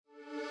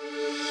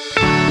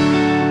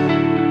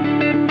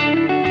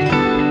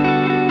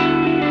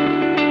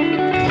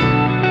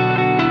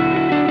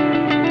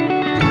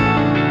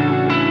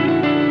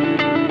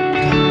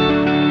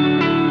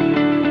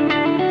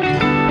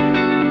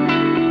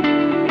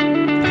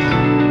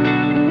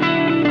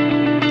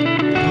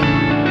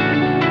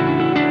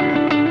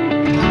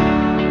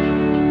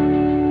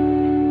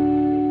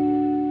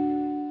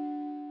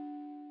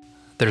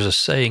There's a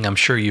saying I'm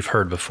sure you've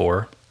heard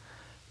before,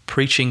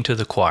 preaching to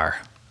the choir.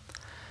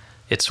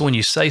 It's when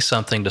you say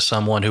something to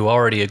someone who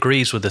already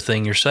agrees with the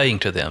thing you're saying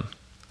to them.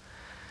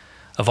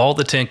 Of all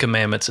the 10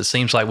 Commandments, it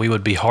seems like we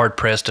would be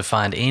hard-pressed to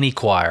find any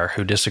choir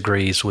who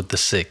disagrees with the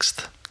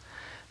 6th.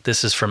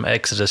 This is from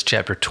Exodus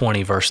chapter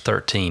 20, verse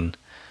 13.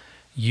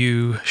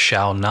 You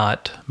shall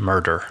not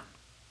murder.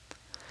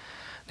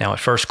 Now, at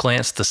first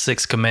glance, the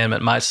 6th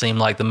commandment might seem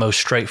like the most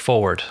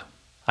straightforward.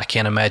 I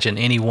can't imagine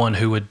anyone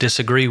who would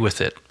disagree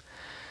with it.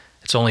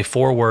 It's only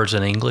 4 words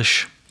in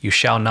English. You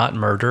shall not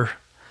murder.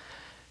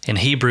 In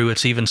Hebrew,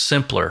 it's even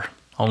simpler.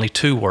 Only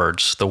 2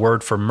 words, the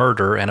word for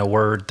murder and a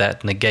word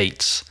that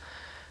negates.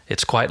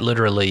 It's quite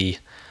literally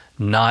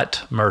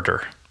not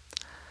murder.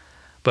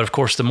 But of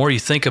course, the more you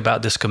think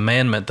about this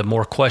commandment, the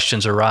more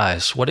questions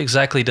arise. What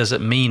exactly does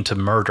it mean to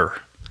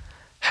murder?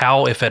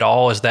 How, if at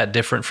all, is that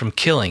different from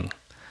killing?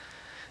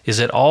 Is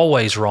it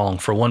always wrong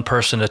for one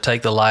person to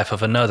take the life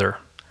of another?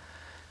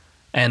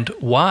 And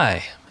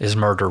why is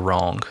murder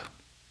wrong?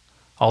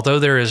 Although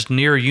there is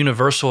near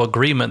universal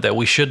agreement that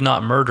we should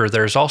not murder,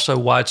 there is also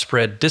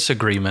widespread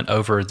disagreement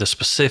over the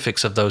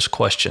specifics of those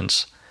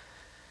questions.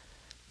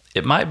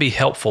 It might be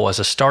helpful as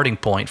a starting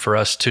point for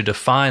us to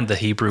define the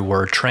Hebrew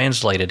word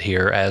translated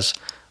here as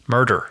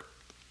murder.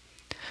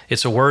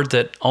 It's a word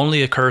that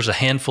only occurs a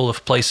handful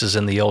of places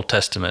in the Old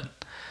Testament.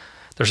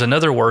 There's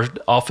another word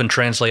often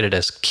translated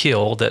as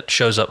kill that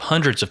shows up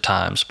hundreds of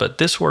times, but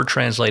this word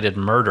translated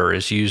murder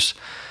is used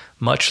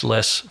much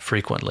less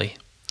frequently.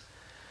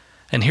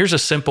 And here's a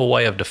simple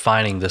way of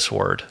defining this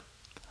word.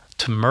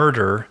 To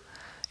murder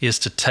is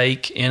to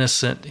take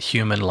innocent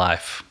human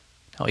life.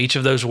 Now, each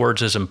of those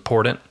words is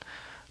important.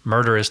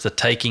 Murder is the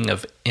taking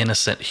of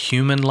innocent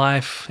human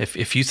life.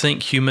 If you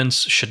think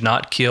humans should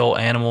not kill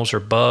animals or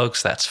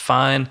bugs, that's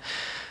fine,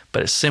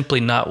 but it's simply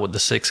not what the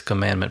 6th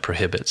commandment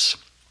prohibits.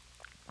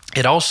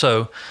 It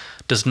also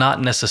does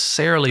not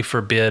necessarily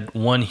forbid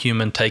one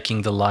human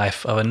taking the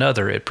life of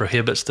another. It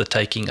prohibits the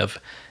taking of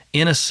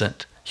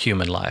innocent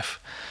human life.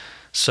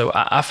 So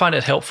I find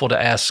it helpful to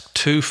ask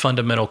 2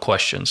 fundamental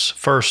questions.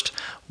 First,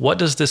 what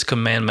does this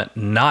commandment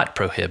not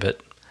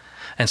prohibit?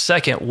 And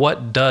second,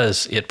 what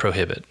does it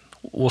prohibit?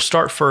 We'll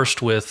start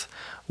first with,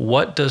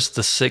 what does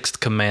the 6th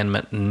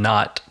commandment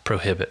not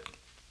prohibit?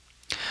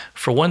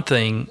 For one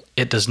thing,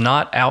 it does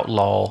not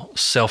outlaw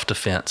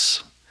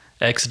self-defense.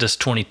 Exodus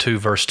 22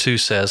 verse 2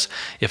 says,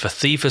 if a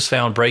thief is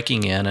found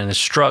breaking in and is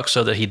struck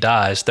so that he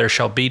dies, there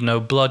shall be no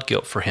blood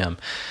guilt for him.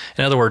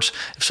 In other words,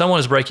 if someone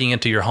is breaking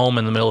into your home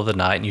in the middle of the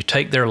night and you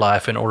take their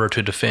life in order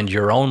to defend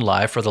your own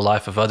life or the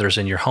life of others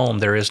in your home,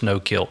 there is no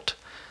guilt.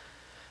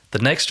 The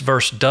next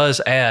verse does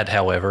add,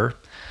 however,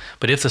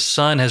 but if the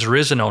sun has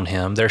risen on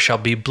him, there shall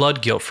be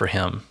blood guilt for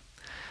him.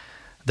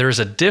 There is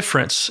a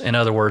difference, in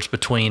other words,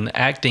 between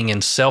acting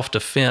in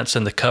self-defense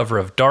in the cover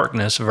of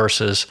darkness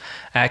versus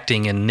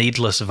acting in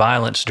needless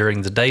violence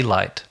during the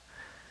daylight.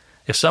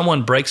 If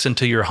someone breaks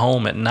into your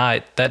home at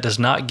night, that does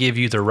not give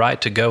you the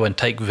right to go and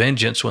take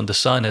vengeance when the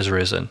sun has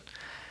risen.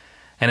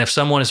 And if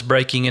someone is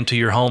breaking into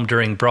your home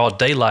during broad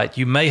daylight,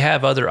 you may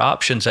have other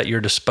options at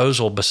your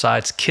disposal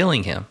besides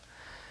killing him.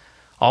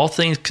 All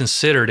things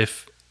considered,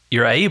 if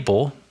you're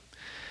able,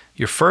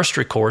 your first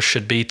recourse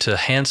should be to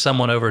hand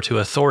someone over to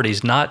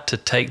authorities, not to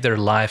take their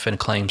life and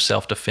claim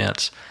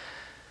self-defense.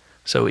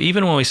 So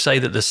even when we say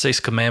that the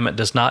 6th commandment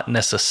does not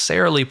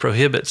necessarily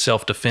prohibit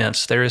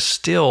self-defense, there is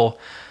still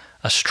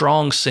a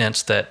strong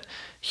sense that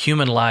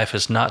human life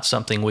is not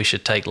something we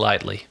should take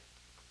lightly.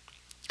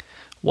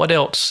 What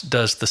else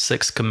does the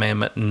 6th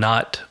commandment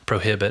not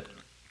prohibit?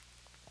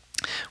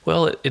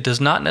 Well, it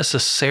does not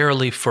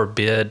necessarily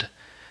forbid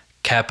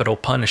capital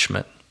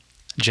punishment.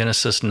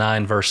 Genesis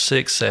 9 verse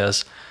 6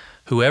 says,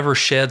 whoever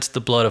sheds the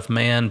blood of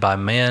man, by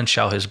man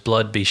shall his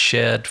blood be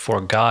shed,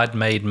 for God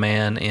made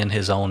man in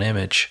his own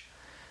image.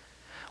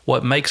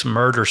 What makes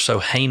murder so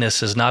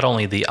heinous is not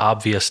only the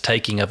obvious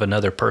taking of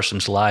another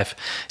person's life,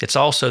 it's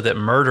also that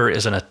murder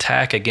is an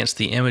attack against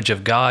the image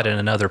of God in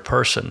another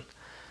person.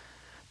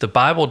 The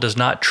Bible does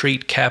not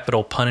treat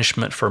capital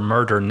punishment for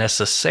murder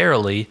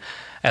necessarily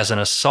as an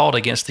assault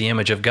against the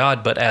image of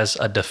God, but as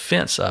a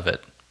defense of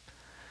it.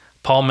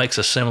 Paul makes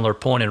a similar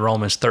point in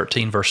Romans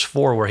 13 verse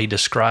 4, where he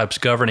describes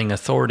governing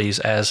authorities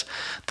as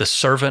the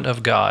servant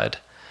of God,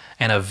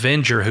 an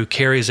avenger who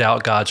carries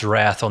out God's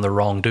wrath on the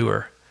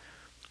wrongdoer.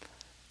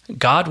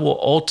 God will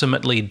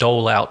ultimately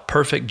dole out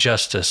perfect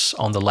justice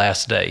on the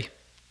last day,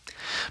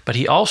 but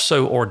he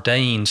also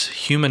ordains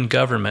human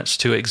governments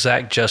to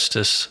exact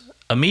justice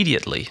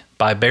immediately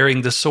by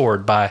bearing the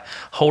sword, by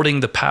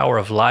holding the power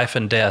of life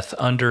and death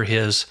under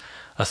his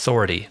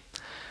authority.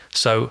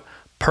 So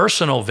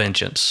personal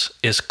vengeance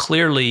is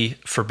clearly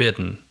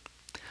forbidden,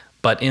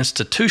 but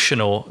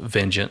institutional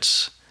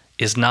vengeance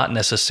is not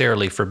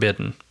necessarily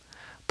forbidden.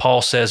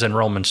 Paul says in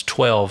Romans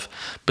 12,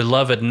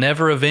 beloved,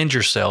 never avenge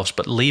yourselves,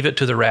 but leave it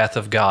to the wrath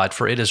of God,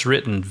 for it is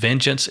written,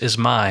 vengeance is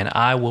mine,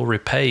 I will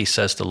repay,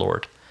 says the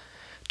Lord.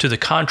 To the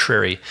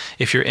contrary,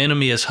 if your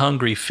enemy is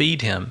hungry,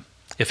 feed him.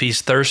 If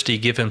he's thirsty,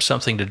 give him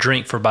something to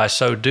drink, for by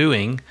so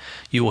doing,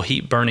 you will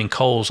heap burning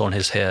coals on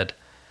his head.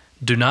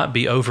 Do not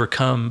be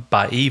overcome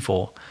by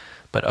evil,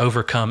 but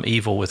overcome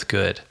evil with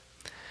good.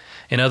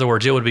 In other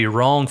words, it would be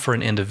wrong for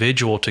an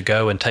individual to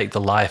go and take the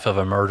life of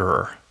a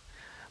murderer.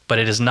 But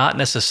it is not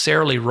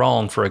necessarily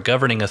wrong for a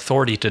governing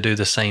authority to do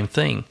the same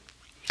thing,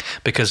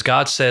 because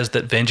God says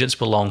that vengeance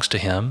belongs to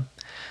Him,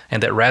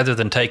 and that rather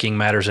than taking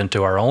matters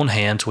into our own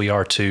hands, we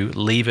are to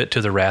leave it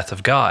to the wrath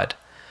of God.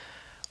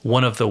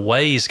 One of the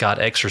ways God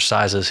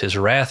exercises His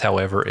wrath,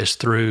 however, is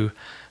through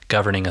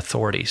governing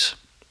authorities.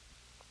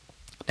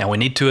 Now, we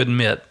need to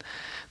admit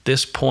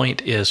this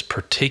point is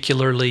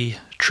particularly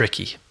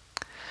tricky,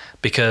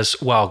 because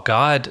while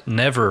God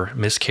never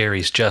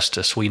miscarries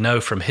justice, we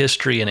know from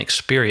history and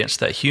experience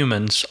that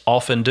humans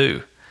often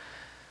do.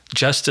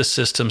 Justice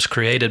systems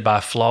created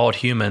by flawed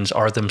humans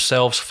are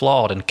themselves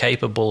flawed and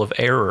capable of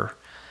error,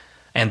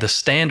 and the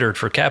standard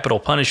for capital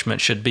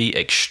punishment should be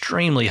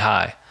extremely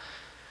high.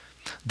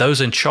 Those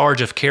in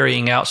charge of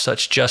carrying out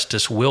such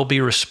justice will be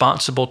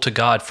responsible to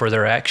God for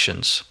their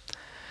actions.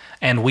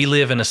 And we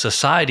live in a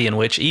society in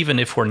which, even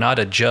if we're not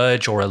a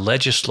judge or a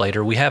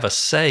legislator, we have a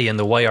say in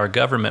the way our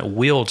government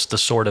wields the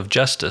sword of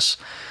justice.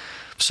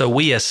 So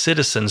we as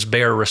citizens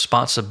bear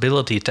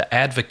responsibility to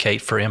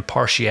advocate for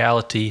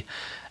impartiality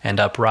and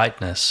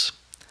uprightness.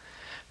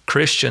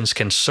 Christians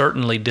can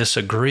certainly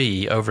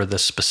disagree over the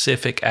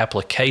specific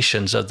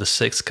applications of the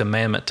Sixth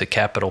Commandment to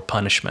capital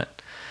punishment.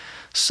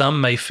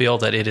 Some may feel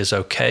that it is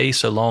okay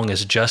so long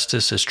as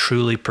justice is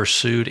truly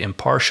pursued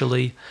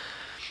impartially.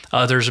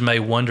 Others may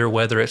wonder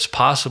whether it's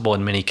possible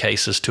in many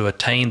cases to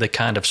attain the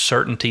kind of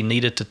certainty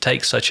needed to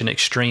take such an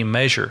extreme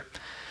measure.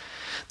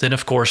 Then,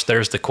 of course,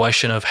 there's the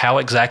question of how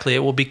exactly it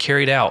will be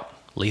carried out.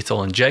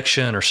 Lethal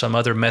injection or some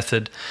other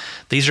method.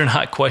 These are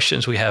not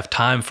questions we have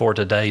time for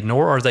today,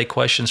 nor are they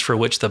questions for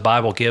which the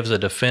Bible gives a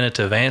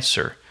definitive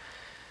answer.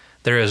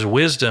 There is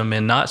wisdom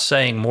in not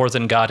saying more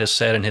than God has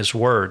said in His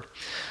Word,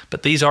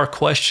 but these are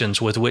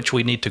questions with which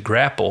we need to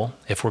grapple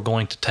if we're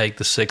going to take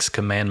the Sixth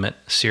Commandment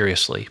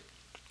seriously.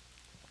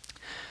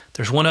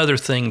 There's one other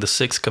thing the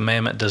Sixth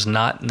Commandment does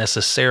not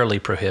necessarily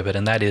prohibit,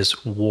 and that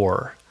is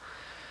war.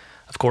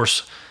 Of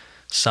course,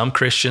 some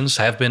Christians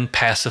have been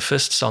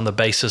pacifists on the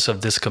basis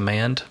of this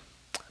command,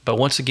 but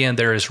once again,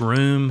 there is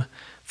room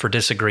for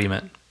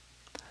disagreement.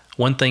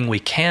 One thing we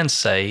can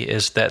say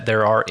is that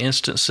there are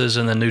instances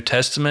in the New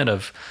Testament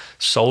of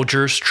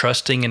soldiers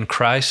trusting in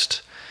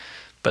Christ,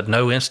 but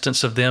no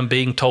instance of them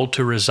being told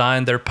to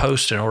resign their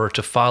post in order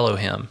to follow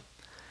Him.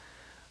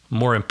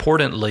 More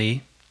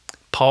importantly,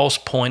 Paul's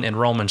point in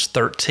Romans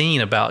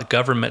 13 about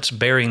governments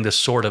bearing the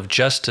sword of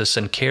justice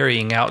and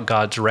carrying out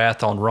God's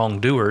wrath on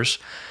wrongdoers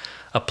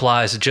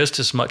applies just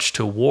as much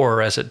to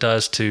war as it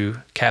does to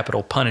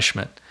capital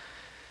punishment.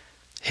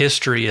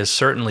 History is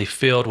certainly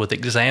filled with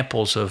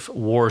examples of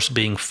wars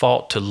being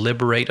fought to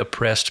liberate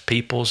oppressed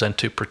peoples and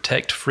to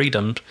protect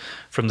freedom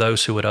from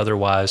those who would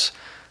otherwise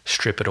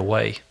strip it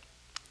away.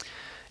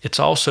 It's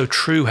also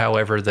true,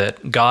 however,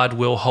 that God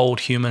will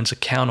hold humans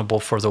accountable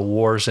for the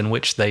wars in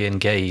which they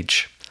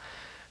engage.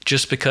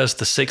 Just because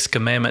the Sixth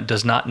Commandment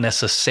does not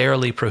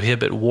necessarily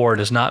prohibit war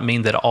does not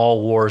mean that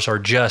all wars are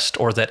just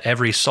or that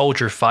every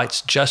soldier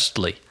fights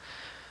justly.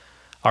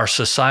 Our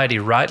society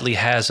rightly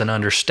has an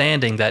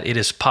understanding that it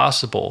is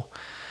possible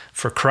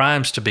for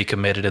crimes to be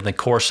committed in the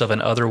course of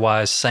an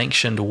otherwise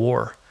sanctioned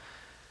war.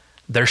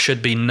 There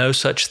should be no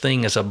such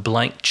thing as a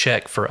blank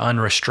check for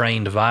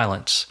unrestrained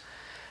violence.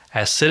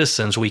 As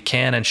citizens, we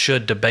can and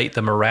should debate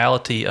the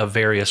morality of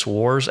various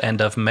wars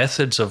and of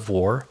methods of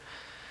war.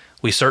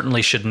 We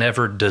certainly should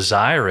never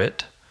desire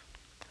it,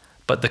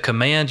 but the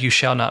command, "You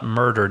shall not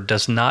murder,"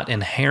 does not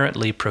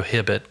inherently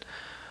prohibit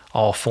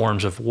all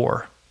forms of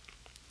war.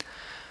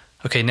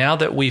 Okay, now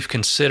that we've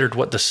considered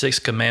what the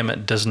Sixth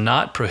Commandment does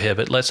not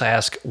prohibit, let's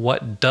ask,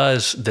 what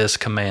does this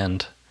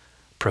command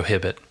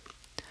prohibit?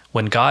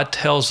 When God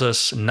tells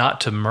us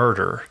not to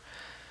murder,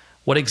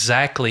 what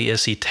exactly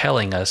is He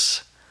telling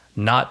us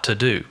not to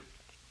do?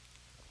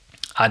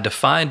 I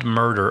defined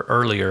murder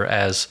earlier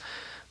as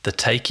the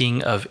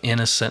taking of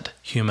innocent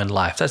human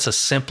life. That's a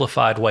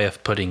simplified way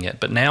of putting it,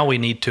 but now we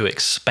need to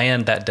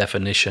expand that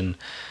definition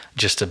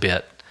just a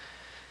bit.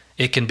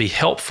 It can be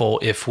helpful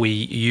if we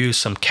use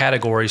some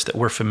categories that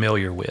we're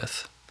familiar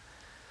with.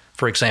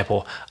 For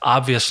example,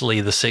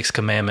 obviously the Sixth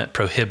Commandment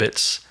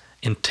prohibits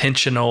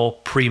intentional,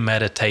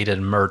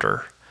 premeditated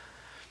murder,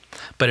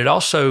 but it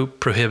also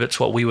prohibits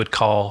what we would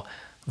call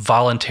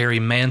voluntary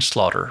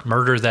manslaughter,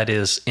 murder that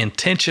is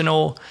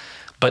intentional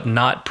but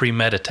not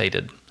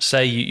premeditated.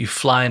 Say you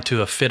fly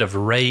into a fit of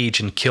rage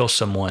and kill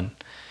someone.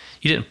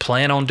 You didn't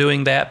plan on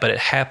doing that, but it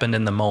happened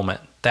in the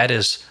moment. That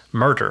is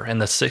murder,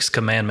 and the Sixth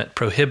Commandment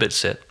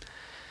prohibits it.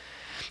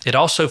 It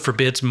also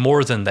forbids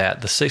more than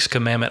that. The Sixth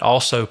Commandment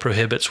also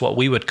prohibits what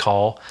we would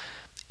call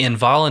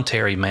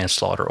involuntary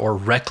manslaughter or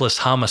reckless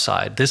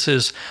homicide. This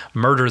is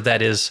murder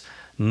that is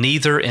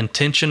neither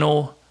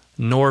intentional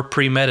nor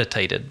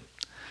premeditated.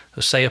 So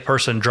say a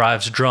person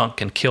drives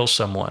drunk and kills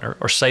someone,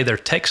 or say they're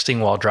texting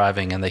while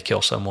driving and they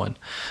kill someone.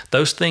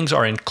 Those things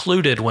are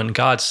included when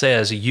God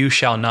says, "You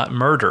shall not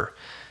murder,"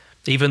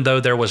 Even though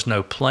there was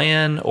no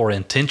plan or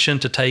intention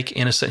to take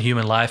innocent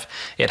human life,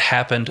 it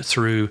happened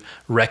through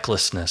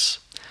recklessness.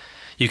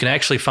 You can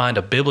actually find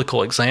a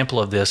biblical example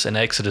of this in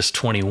Exodus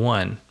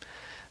 21.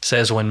 It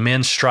says, when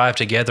men strive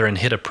together and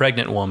hit a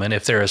pregnant woman,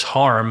 if there is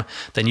harm,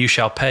 then you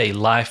shall pay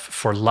life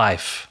for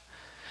life.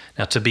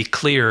 Now, to be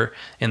clear,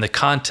 in the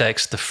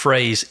context, the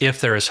phrase, if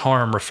there is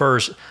harm,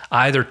 refers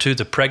either to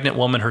the pregnant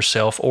woman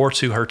herself or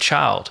to her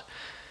child.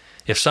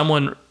 If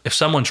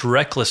someone's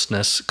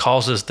recklessness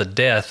causes the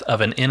death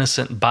of an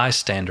innocent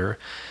bystander,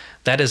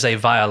 that is a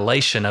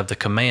violation of the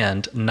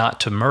command not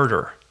to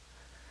murder.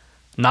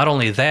 Not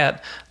only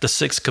that, the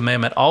Sixth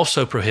Commandment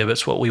also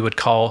prohibits what we would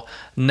call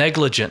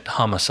negligent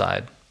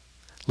homicide.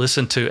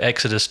 Listen to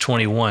Exodus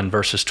 21,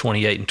 verses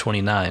 28 and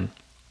 29.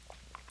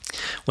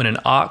 When an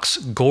ox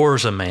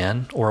gores a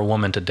man or a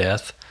woman to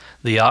death,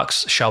 the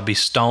ox shall be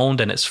stoned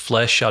and its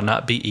flesh shall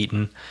not be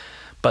eaten,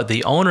 but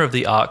the owner of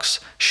the ox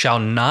shall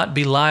not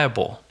be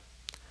liable.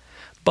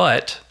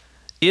 But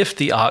if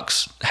the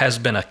ox has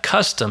been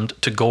accustomed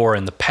to gore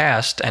in the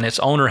past and its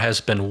owner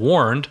has been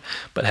warned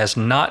but has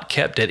not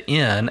kept it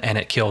in and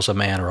it kills a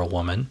man or a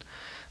woman,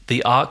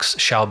 the ox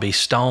shall be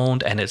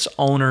stoned and its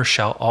owner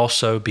shall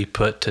also be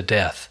put to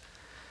death.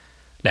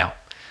 Now,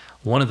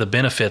 one of the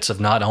benefits of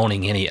not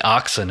owning any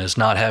oxen is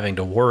not having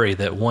to worry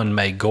that one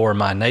may gore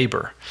my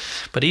neighbor.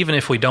 But even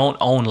if we don't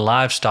own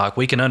livestock,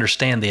 we can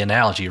understand the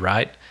analogy,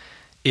 right?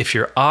 If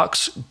your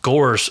ox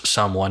gores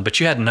someone, but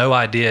you had no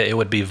idea it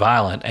would be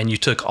violent, and you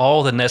took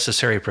all the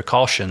necessary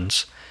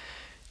precautions,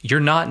 you're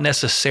not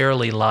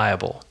necessarily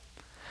liable.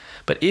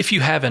 But if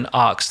you have an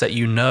ox that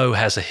you know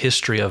has a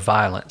history of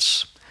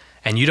violence,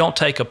 and you don't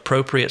take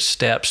appropriate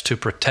steps to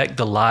protect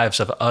the lives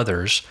of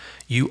others,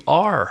 you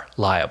are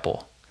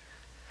liable.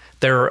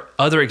 There are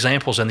other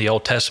examples in the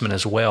Old Testament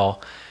as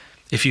well.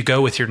 If you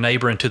go with your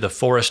neighbor into the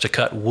forest to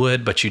cut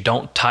wood, but you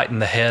don't tighten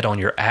the head on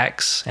your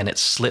axe and it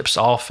slips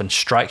off and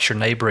strikes your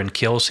neighbor and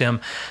kills him,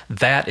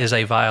 that is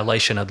a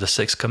violation of the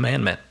Sixth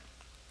Commandment.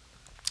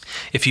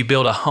 If you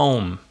build a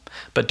home,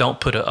 but don't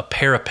put a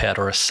parapet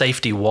or a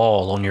safety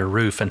wall on your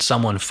roof and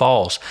someone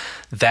falls,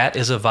 that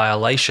is a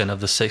violation of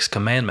the Sixth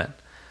Commandment.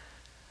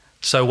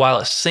 So while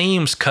it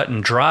seems cut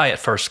and dry at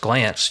first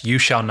glance, you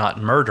shall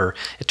not murder,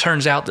 it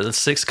turns out that the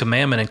Sixth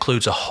Commandment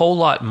includes a whole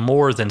lot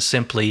more than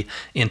simply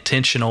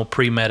intentional,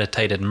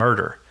 premeditated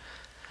murder.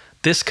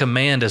 This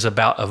command is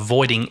about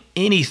avoiding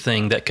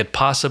anything that could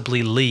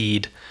possibly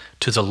lead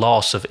to the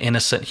loss of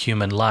innocent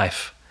human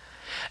life.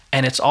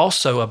 And it's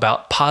also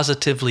about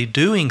positively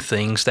doing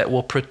things that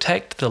will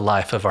protect the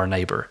life of our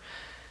neighbor.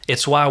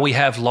 It's why we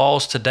have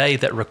laws today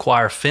that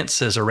require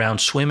fences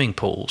around swimming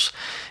pools.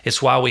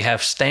 It's why we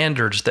have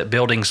standards that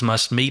buildings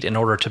must meet in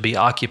order to be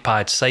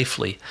occupied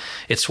safely.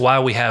 It's why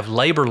we have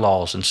labor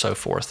laws and so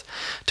forth.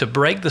 To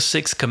break the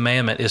Sixth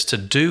Commandment is to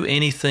do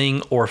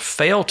anything or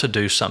fail to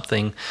do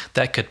something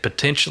that could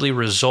potentially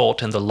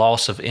result in the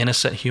loss of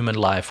innocent human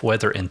life,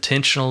 whether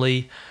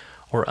intentionally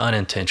or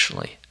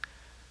unintentionally.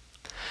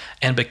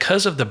 And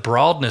because of the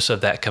broadness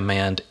of that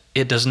command,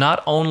 it does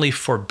not only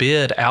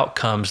forbid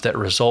outcomes that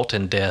result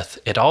in death,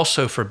 it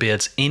also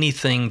forbids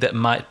anything that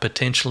might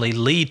potentially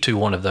lead to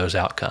one of those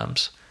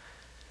outcomes.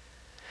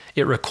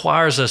 It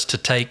requires us to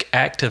take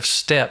active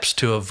steps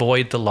to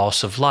avoid the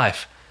loss of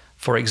life.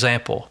 For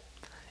example,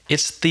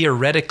 it's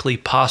theoretically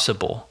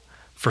possible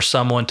for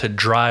someone to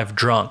drive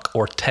drunk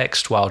or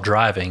text while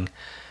driving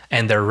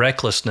and their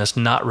recklessness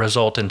not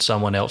result in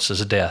someone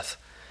else's death.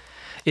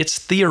 It's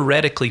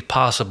theoretically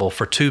possible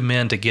for two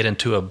men to get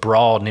into a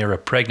brawl near a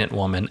pregnant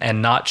woman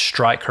and not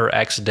strike her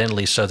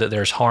accidentally so that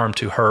there's harm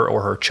to her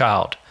or her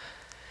child.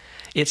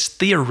 It's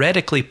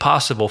theoretically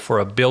possible for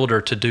a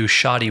builder to do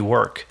shoddy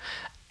work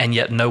and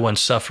yet no one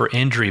suffer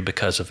injury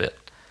because of it.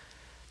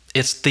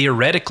 It's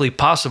theoretically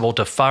possible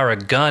to fire a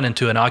gun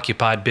into an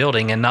occupied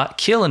building and not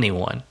kill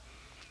anyone.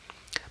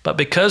 But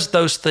because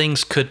those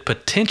things could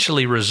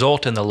potentially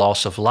result in the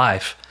loss of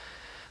life,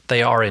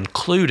 they are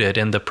included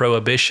in the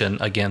prohibition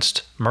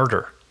against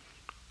murder.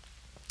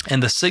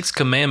 And the Sixth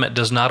Commandment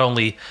does not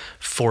only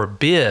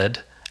forbid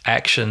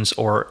actions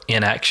or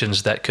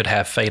inactions that could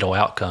have fatal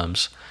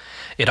outcomes,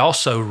 it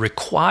also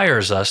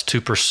requires us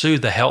to pursue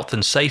the health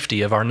and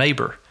safety of our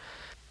neighbor.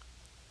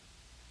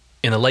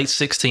 In the late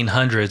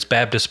 1600s,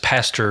 Baptist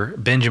pastor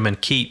Benjamin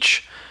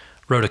Keach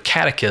wrote a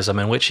catechism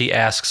in which he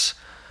asks,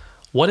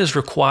 "What is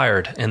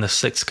required in the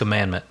Sixth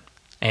Commandment?"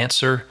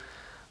 Answer: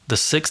 the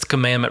Sixth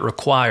Commandment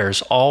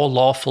requires all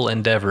lawful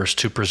endeavors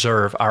to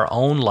preserve our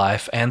own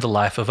life and the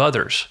life of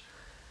others.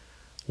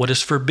 What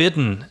is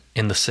forbidden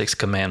in the Sixth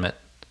Commandment?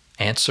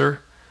 Answer: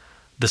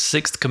 the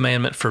Sixth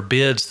Commandment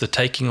forbids the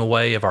taking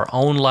away of our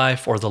own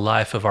life or the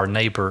life of our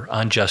neighbor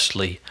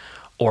unjustly,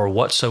 or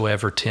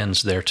whatsoever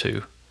tends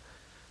thereto.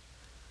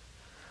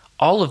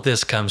 All of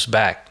this comes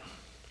back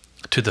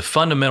to the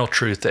fundamental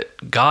truth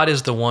that God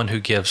is the one who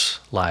gives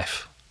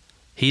life.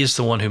 He is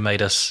the one who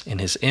made us in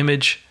His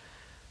image,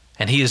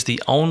 and He is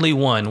the only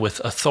one with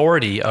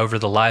authority over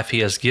the life He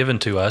has given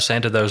to us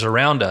and to those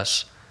around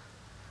us.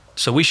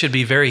 So we should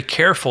be very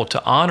careful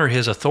to honor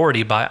His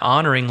authority by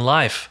honoring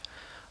life,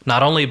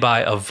 not only by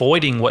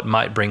avoiding what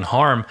might bring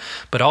harm,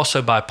 but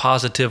also by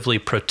positively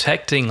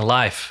protecting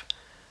life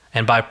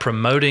and by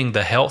promoting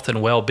the health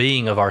and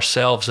well-being of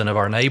ourselves and of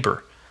our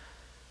neighbor.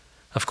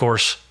 Of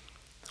course,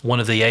 one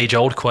of the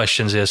age-old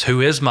questions is,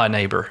 who is my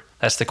neighbor?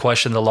 That's the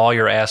question the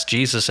lawyer asked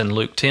Jesus in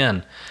Luke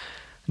 10.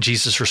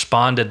 Jesus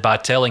responded by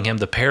telling him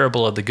the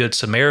parable of the Good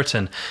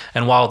Samaritan,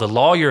 and while the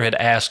lawyer had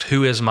asked,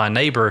 who is my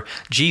neighbor,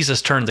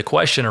 Jesus turned the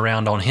question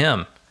around on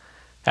him.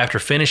 After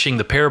finishing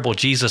the parable,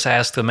 Jesus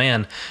asked the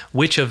man,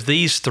 which of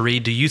these three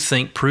do you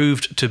think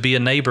proved to be a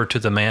neighbor to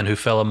the man who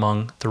fell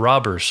among the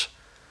robbers?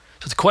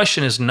 So the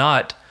question is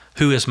not,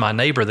 who is my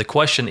neighbor? The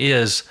question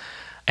is,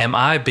 am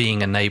I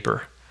being a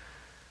neighbor?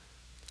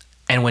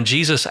 And when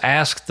Jesus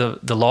asked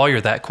the lawyer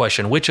that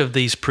question, which of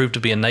these proved to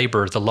be a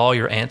neighbor, the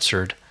lawyer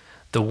answered,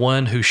 the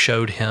one who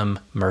showed him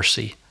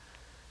mercy.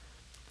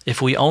 If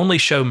we only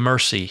show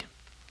mercy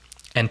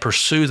and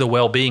pursue the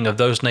well-being of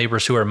those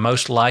neighbors who are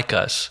most like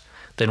us,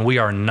 then we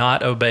are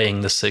not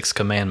obeying the sixth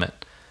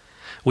commandment.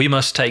 We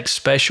must take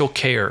special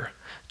care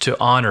to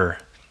honor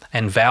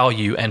and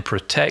value and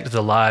protect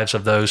the lives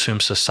of those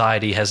whom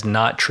society has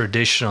not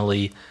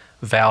traditionally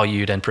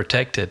valued and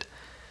protected.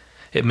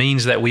 It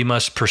means that we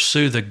must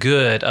pursue the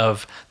good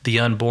of the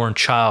unborn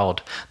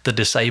child, the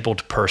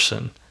disabled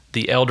person,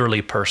 the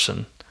elderly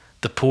person,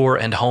 the poor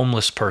and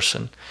homeless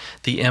person,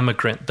 the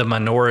immigrant, the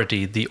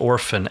minority, the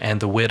orphan, and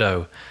the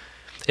widow.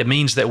 It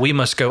means that we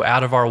must go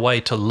out of our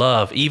way to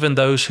love even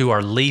those who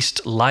are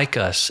least like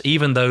us,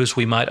 even those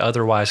we might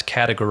otherwise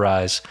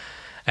categorize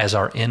as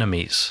our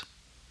enemies.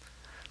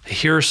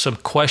 Here are some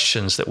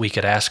questions that we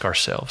could ask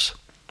ourselves.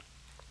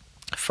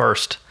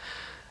 First,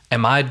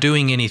 am I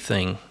doing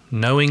anything,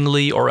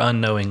 knowingly or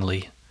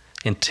unknowingly,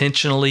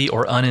 intentionally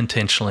or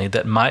unintentionally,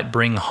 that might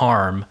bring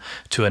harm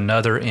to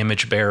another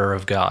image bearer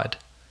of God?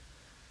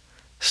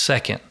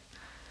 Second,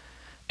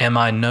 am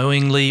I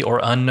knowingly or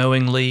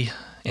unknowingly,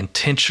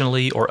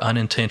 intentionally or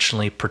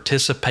unintentionally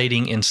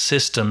participating in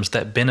systems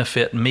that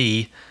benefit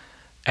me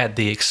at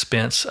the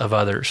expense of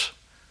others?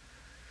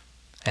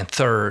 And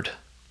third,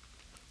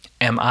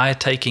 am I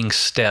taking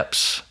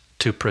steps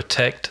to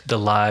protect the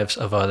lives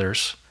of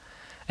others?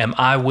 Am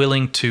I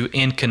willing to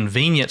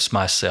inconvenience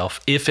myself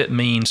if it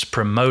means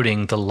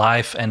promoting the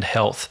life and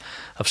health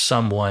of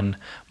someone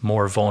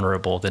more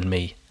vulnerable than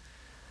me?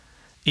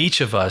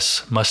 Each of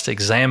us must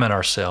examine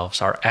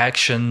ourselves, our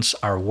actions,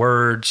 our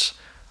words,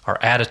 our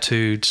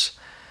attitudes,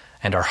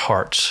 and our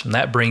hearts. And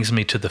that brings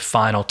me to the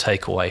final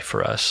takeaway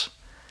for us.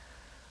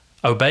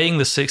 Obeying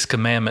the sixth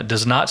commandment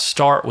does not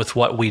start with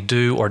what we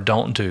do or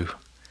don't do.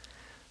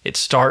 It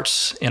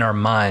starts in our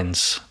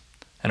minds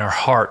and our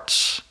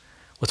hearts,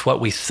 with what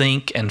we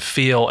think and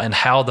feel and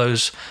how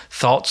those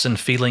thoughts and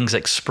feelings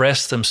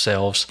express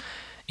themselves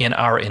in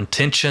our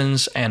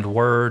intentions and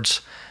words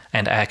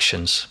and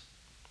actions.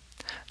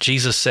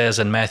 Jesus says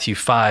in Matthew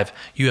 5,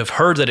 "You have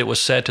heard that it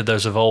was said to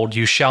those of old,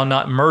 'You shall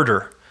not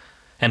murder,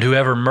 and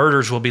whoever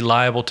murders will be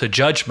liable to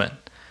judgment.'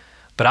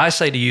 But I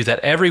say to you that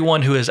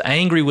everyone who is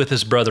angry with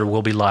his brother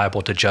will be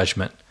liable to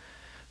judgment.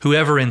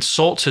 Whoever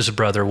insults his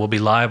brother will be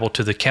liable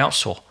to the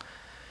council,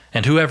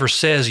 and whoever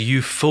says,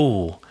 'You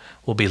fool,'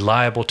 will be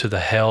liable to the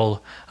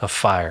hell of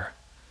fire."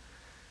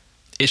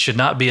 It should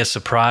not be a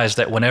surprise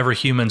that whenever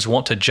humans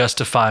want to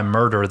justify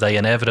murder, they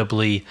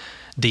inevitably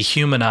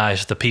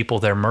dehumanize the people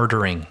they're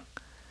murdering.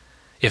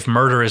 If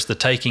murder is the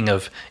taking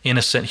of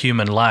innocent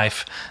human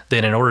life,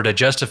 then in order to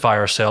justify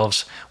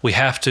ourselves, we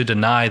have to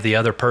deny the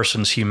other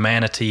person's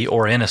humanity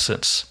or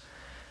innocence.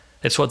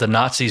 It's what the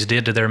Nazis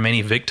did to their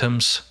many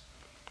victims.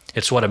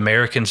 It's what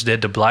Americans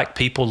did to black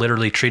people,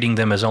 literally treating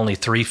them as only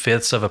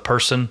 3/5 of a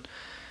person.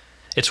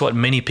 It's what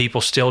many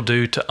people still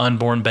do to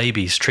unborn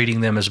babies,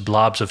 treating them as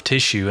blobs of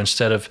tissue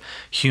instead of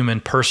human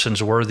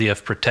persons worthy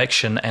of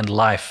protection and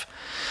life.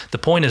 The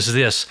point is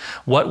this: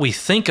 what we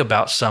think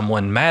about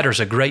someone matters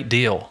a great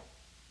deal.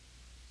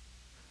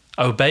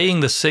 Obeying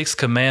the sixth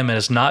commandment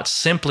is not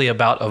simply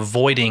about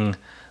avoiding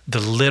the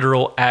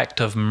literal act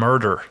of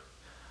murder,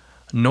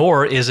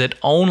 nor is it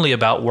only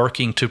about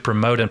working to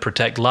promote and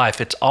protect life.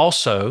 It's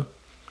also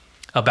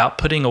about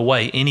putting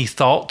away any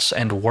thoughts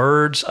and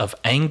words of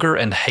anger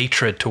and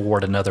hatred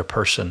toward another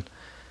person.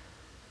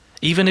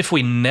 Even if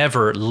we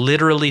never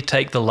literally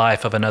take the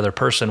life of another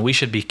person, we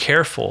should be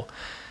careful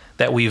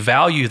that we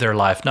value their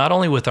life, not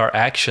only with our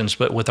actions,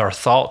 but with our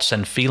thoughts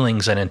and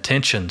feelings and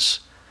intentions.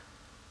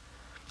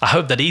 I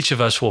hope that each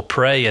of us will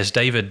pray as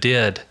David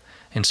did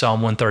in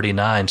Psalm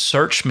 139,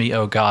 "Search me,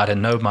 O God,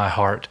 and know my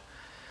heart.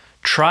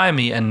 Try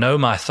me and know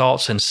my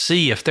thoughts, and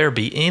see if there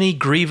be any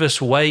grievous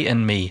way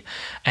in me,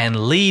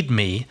 and lead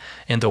me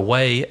in the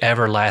way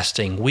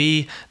everlasting."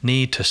 We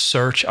need to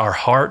search our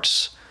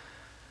hearts,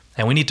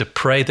 and we need to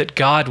pray that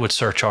God would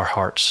search our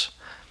hearts.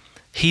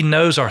 He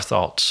knows our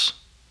thoughts.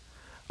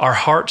 Our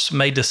hearts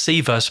may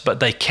deceive us,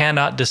 but they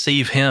cannot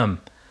deceive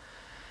Him.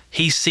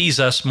 He sees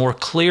us more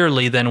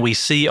clearly than we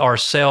see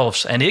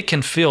ourselves, and it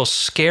can feel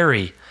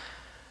scary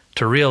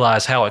to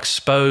realize how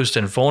exposed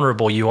and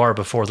vulnerable you are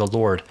before the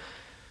Lord.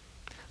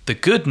 The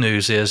good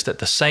news is that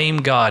the same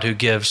God who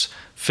gives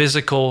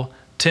physical,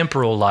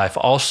 temporal life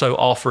also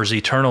offers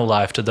eternal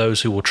life to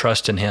those who will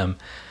trust in him.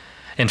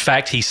 In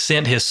fact, he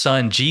sent his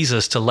son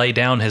Jesus to lay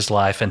down his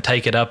life and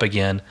take it up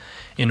again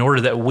in order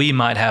that we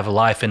might have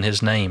life in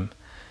his name.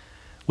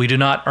 We do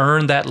not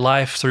earn that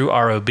life through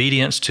our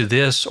obedience to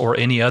this or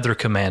any other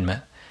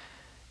commandment.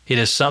 It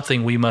is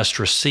something we must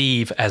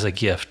receive as a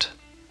gift.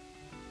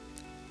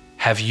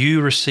 Have you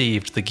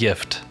received the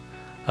gift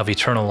of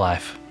eternal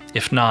life?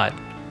 If not,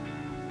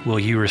 will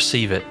you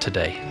receive it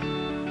today?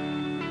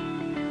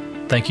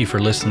 Thank you for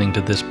listening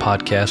to this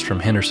podcast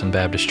from Henderson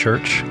Baptist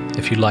Church.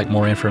 If you'd like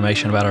more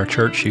information about our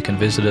church, you can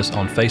visit us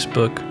on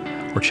Facebook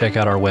or check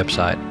out our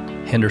website,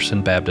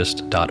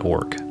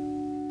 hendersonbaptist.org.